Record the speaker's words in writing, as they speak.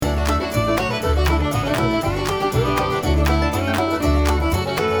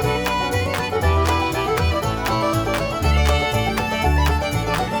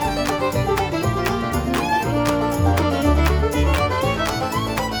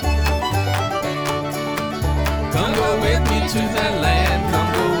to that land. Come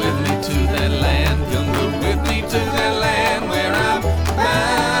go with me to that land. Come go with me to that land where I'm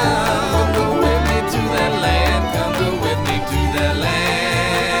bound. Come go with me to that land. Come go with me to that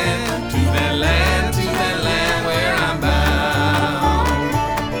land. To that land, to that land where I'm bound.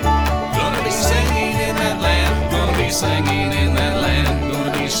 Gonna be singing in that land. Gonna be singing in that land.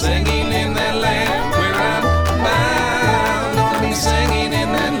 Gonna be singing in that land where I'm bound. Gonna be singing in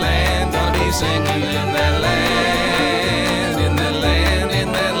that land. Gonna be singing in that land. In that land,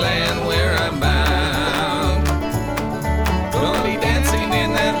 in that land where I'm bound. Gonna be dancing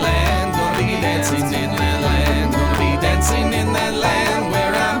in that land. Gonna be dancing in that land. Gonna be dancing in that land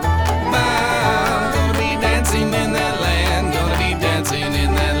where I'm bound. Gonna be dancing in that land. Gonna be dancing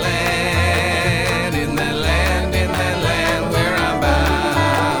in that land. In that land, in that land where I'm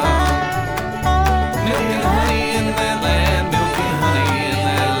bound. Milk and honey in that land. Milk and honey in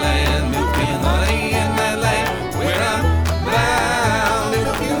that land. Milk and honey in that land where I'm bound.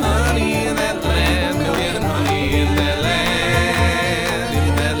 Milk and honey in that land. Milk and honey in that land.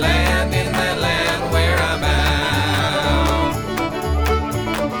 In that land, in that land where I'm bound.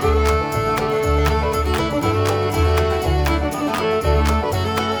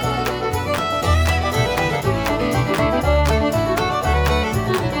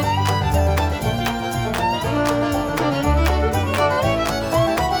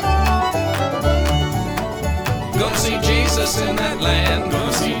 Gonna see Jesus in that land.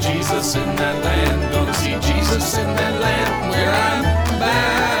 Gonna see Jesus in that land. Gonna see Jesus in that land where I'm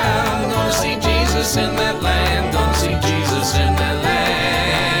bound. Gonna see Jesus in that land. Gonna